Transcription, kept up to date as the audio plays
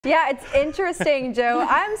Yeah, it's interesting, Joe.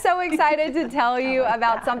 I'm so excited to tell you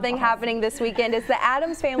about something happening this weekend. It's the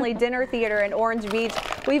Addams Family Dinner Theater in Orange Beach.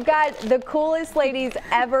 We've got the coolest ladies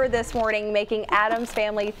ever this morning making Addams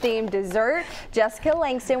Family themed dessert. Jessica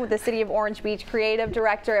Langston with the City of Orange Beach creative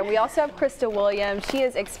director, and we also have Krista Williams. She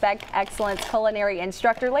is Expect Excellence culinary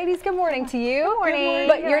instructor. Ladies, good morning to you. Good morning.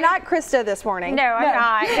 But you're not Krista this morning. No, I'm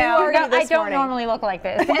not. Who are you this I don't morning? normally look like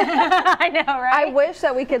this. I know, right? I wish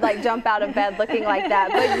that we could like jump out of bed looking like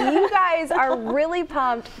that, but you guys are really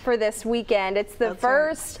pumped for this weekend. It's the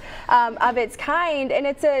first of its kind, and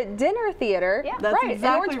it's a dinner theater. Yeah, that's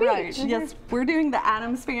exactly in Orange right. Beach. Yes, we're doing the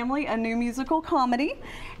Addams Family, a new musical comedy,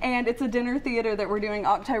 and it's a dinner theater that we're doing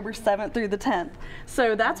October 7th through the 10th.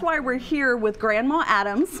 So that's why we're here with Grandma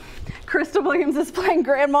Addams. Krista Williams is playing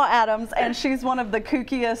Grandma Addams, and she's one of the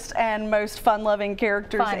kookiest and most fun-loving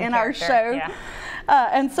characters in our show. Yeah.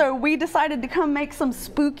 And so we decided to come make some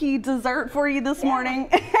spooky dessert for you this morning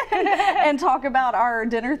and talk about our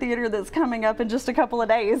dinner theater that's coming up in just a couple of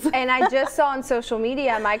days. And I just saw on social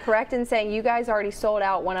media, am I correct in saying you guys already sold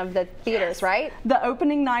out one of the theaters, right? The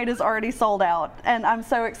opening night is already sold out, and I'm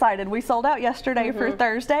so excited. We sold out yesterday for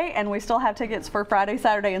Thursday, and we still have tickets for Friday,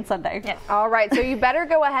 Saturday, and Sunday. Yes. All right, so you better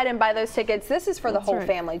go ahead and buy those tickets. This is for the whole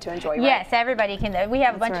family to enjoy, right? Yes, everybody can. We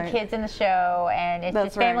have a bunch of kids in the show, and it's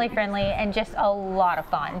just family friendly and just a lot of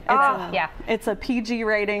fun. It's a PG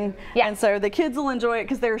rating, and so the kids will enjoy it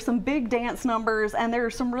because there are some big dance numbers and there are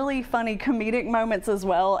some really funny comedic moments as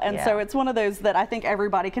well, and so it's one of those that I think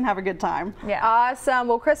everybody can have a good time. Yeah. Awesome.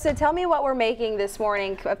 Well, Krista, tell me what we're making this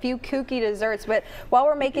morning. A few kooky desserts, but while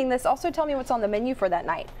we're making this, also tell me what's on the menu for that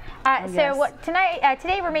night.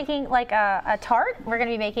 Today we're making like a tart. We're going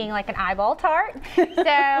to be making like an eyeball tart.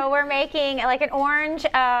 So we're making like an orange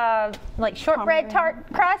like shortbread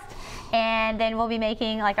tart crust, and then we'll be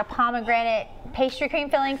making like a pomegranate pastry cream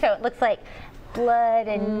filling, so it looks like blood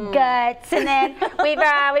and guts, and then we've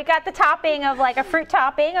got the topping of like a fruit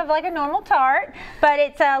topping of like a normal tart, but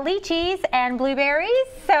it's lychees and blueberries,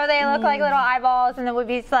 so they look like little eyeballs, and then we'll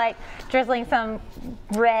be just like drizzling some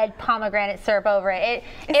red pomegranate syrup over it.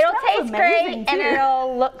 It'll taste great and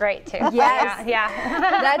it'll look great too. Yes.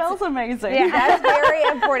 That smells amazing. Yeah, that's very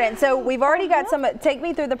important. So we've already got some. Take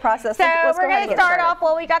me through the process. So we're going to start off.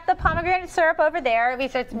 Well, we got the pomegranate syrup over there. We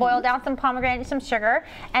just boiled down some pomegranate and some sugar,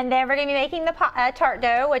 and then we're going to be making the tart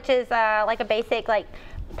dough, which is like a basic like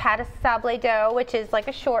pâte sablé dough, which is like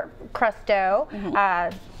a short crust dough.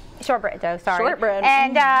 Shortbread dough, sorry. Shortbread.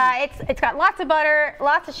 And it's got lots of butter,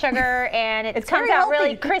 lots of sugar, and it comes out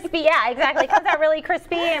really crispy. Yeah, exactly. It comes out really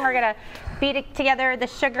crispy, and we're gonna beat it together, the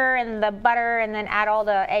sugar and the butter, and then add all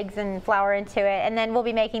the eggs and flour into it. And then we'll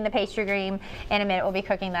be making the pastry cream in a minute. We'll be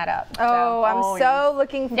cooking that up. Oh, I'm so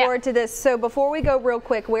looking forward to this. So before we go real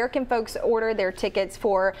quick, where can folks order their tickets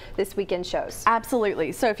for this weekend shows?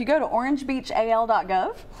 Absolutely. So if you go to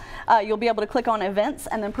orangebeachal.gov, you'll be able to click on events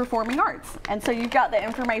and then performing arts. And so you've got the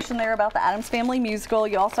information there about the Addams Family musical.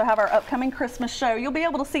 You also have our upcoming Christmas show. You'll be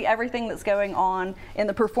able to see everything that's going on in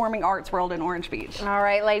the performing arts world in Orange Beach. All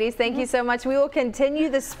right, ladies, thank you so much. We will continue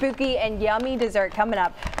the spooky and yummy dessert coming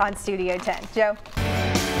up on Studio 10. Joe?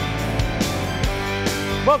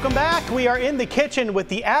 Welcome back. We are in the kitchen with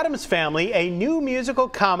the Addams Family, a new musical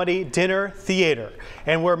comedy dinner theater.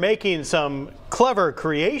 And we're making some clever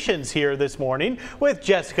creations here this morning with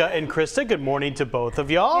Jessica and Krista. Good morning to both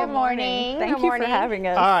of y'all. Good morning. Thank you for having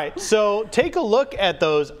us. All right, so take a look at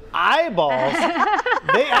those eyeballs.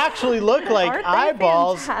 They actually look like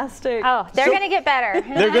eyeballs. Fantastic. Oh, they're going to get better.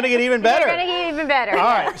 They're going to get even better. They're going to get even better. All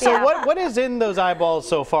right, so what is in those eyeballs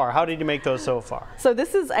so far? How did you make those so far? So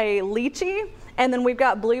this is a lychee. And then we've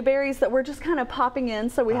got blueberries that we're just kind of popping in,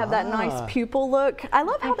 so we have that nice pupil look. I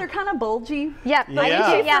love how they're kind of bulgy. Yep.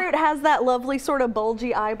 Lychee fruit has that lovely sort of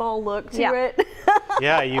bulgy eyeball look to it.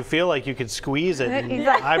 Yeah, you feel like you could squeeze it and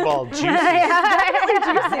eyeball juices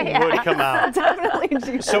would come out. Definitely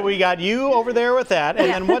juicy. So we got you over there with that, and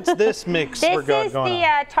then what's this mix we're going on? This is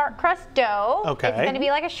the tart crust dough. Okay. It's going to be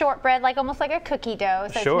like a shortbread, like almost like a cookie dough.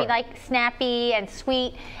 So it's going to be like snappy and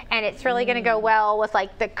sweet, and it's really going to go well with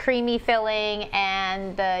like the creamy filling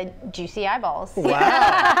and the juicy eyeballs. Wow.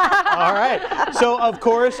 All right. So of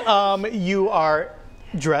course you are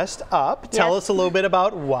dressed up. Tell us a little bit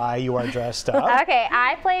about why you are dressed up. Okay,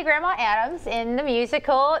 I play Grandma Addams in the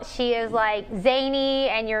musical. She is like zany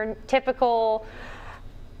and your typical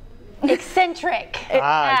eccentric.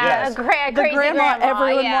 Yes. A crazy grandma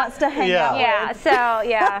everyone yeah. wants to hang out with. Yeah, so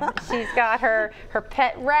yeah, she's got her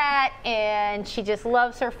pet rat, and she just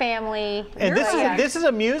loves her family. And this is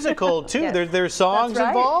a musical too. Yes. There's songs That's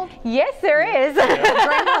right. involved. Yes, there is.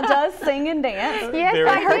 Grandma does sing and dance. Yes, Very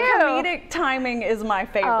I Her do. comedic timing is my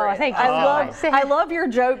favorite. Oh, thank you so much. I love your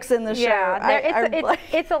jokes in the show. Yeah,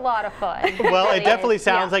 it's a lot of fun. Well, it definitely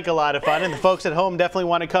sounds Yeah. like a lot of fun, and the folks at home definitely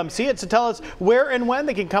want to come see it. So tell us where and when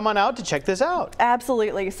they can come on out to check this out.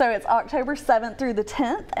 Absolutely. So it's October 7th through the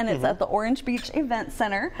 10th, and it's at the Orange Beach Event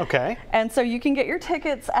Center. Okay. And so you can get your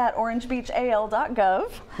tickets at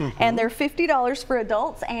orangebeachal.gov, and they're $50 for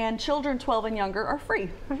adults, and children 12 and younger are free.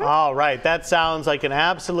 All right, that sounds like an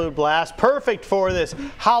absolute blast. Perfect for this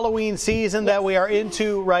Halloween season that we are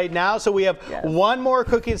into right now. So we have one more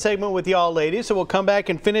cooking segment with y'all ladies, so we'll come back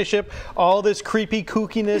and finish up all this creepy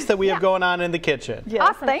kookiness that we have going on in the kitchen. Yes,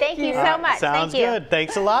 Awesome. Thank you so much. Sounds Thank you. good.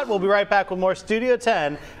 Thanks a lot. We'll be right back with more Studio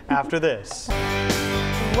 10 after this.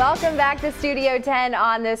 Welcome back to Studio 10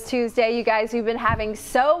 on this Tuesday. You guys, we've been having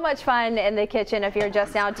so much fun in the kitchen. If you're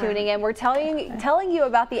just now tuning in, we're telling you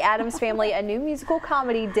about the Addams Family, a new musical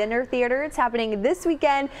comedy dinner theater. It's happening this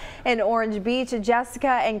weekend in Orange Beach.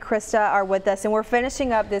 Jessica and Krista are with us, and we're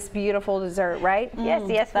finishing up this beautiful dessert, right? Yes,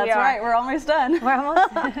 yes, That's we are. right. We're almost done. We're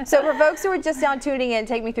almost done. So for folks who are just now tuning in,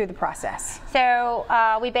 take me through the process. So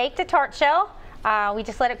we baked a tart shell. We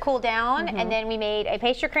just let it cool down, and then we made a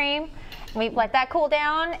pastry cream. We let that cool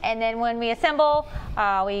down, and then when we assemble,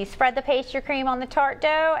 we spread the pastry cream on the tart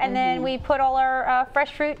dough, and then we put all our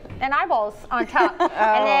fresh fruit and eyeballs on top.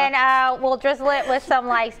 And then we'll drizzle it with some,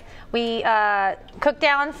 we cook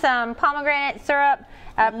down some pomegranate syrup,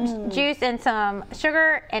 juice and some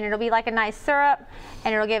sugar, and it'll be like a nice syrup,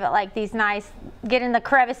 and it'll give it like these nice, get in the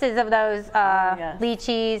crevices of those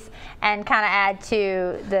lychees, and kind of add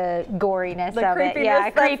to the goriness of it. Yeah,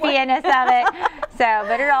 creepiness of it. So,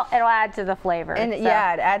 but it'll add to the flavor. And so.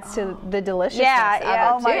 yeah, it adds to the deliciousness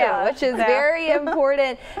Yeah, of it too, which is very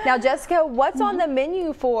important. Now, Jessica, what's on the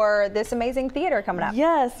menu for this amazing theater coming up?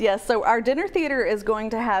 Yes, yes. So our dinner theater is going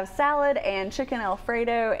to have salad and chicken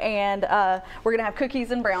Alfredo, and we're going to have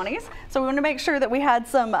cookies and brownies. So we want to make sure that we had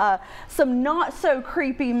some not so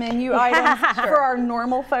creepy menu items for our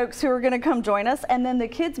normal folks who are going to come join us. And then the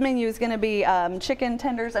kids menu is going to be chicken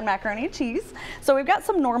tenders and macaroni and cheese. So we've got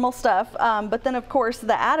some normal stuff, but then of course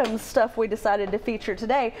the Addams stuff we decided to feature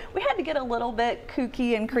today. We had to get a little bit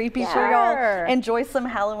kooky and creepy so y'all enjoy some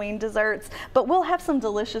Halloween desserts. But we'll have some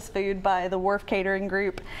delicious food by the Wharf Catering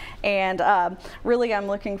Group, and really I'm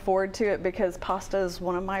looking forward to it because pasta is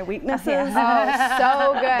one of my weaknesses. Oh,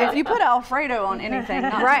 so good. If you put Alfredo on anything,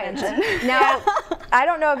 not right. to mention. Now, I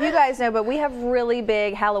don't know if you guys know, but we have really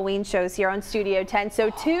big Halloween shows here on Studio 10. So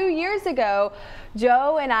 2 years ago,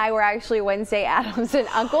 Joe and I were actually Wednesday Addams and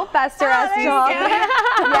Uncle Fester as usual. Yes.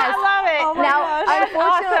 I love it. Oh my Now, gosh.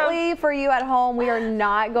 unfortunately for you at home, we are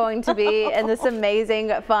not going to be in this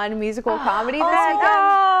amazing, fun musical comedy this weekend.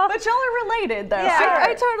 But y'all are related, though. Yeah.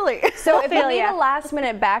 I totally. So if you feel need ya. a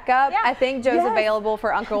last-minute backup, I think Joe's available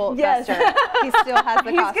for Uncle Fester. He still has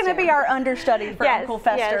the He's costume. going to be our understudy for Uncle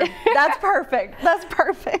Fester. That's perfect. That's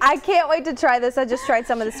perfect. I can't wait to try this. I just tried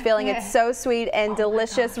some of this filling. It's so sweet and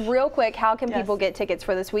delicious. Real quick, how can people get tickets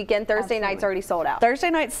for this weekend? Thursday night's already sold out. Thursday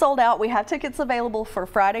night's sold out. We have tickets available for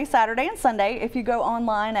Friday, Saturday, and Sunday. If you go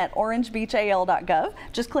online at orangebeachal.gov,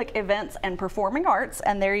 just click events and performing arts,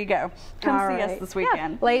 and there you go. Come see us this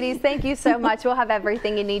weekend. Ladies, thank you so much. We'll have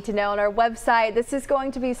everything you need to know on our website. This is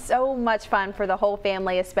going to be so much fun for the whole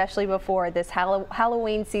family, especially before this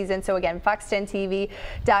Halloween season. So again,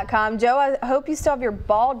 fox10tv.com. Joe, I hope you still have your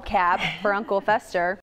bald cap for Uncle Fester.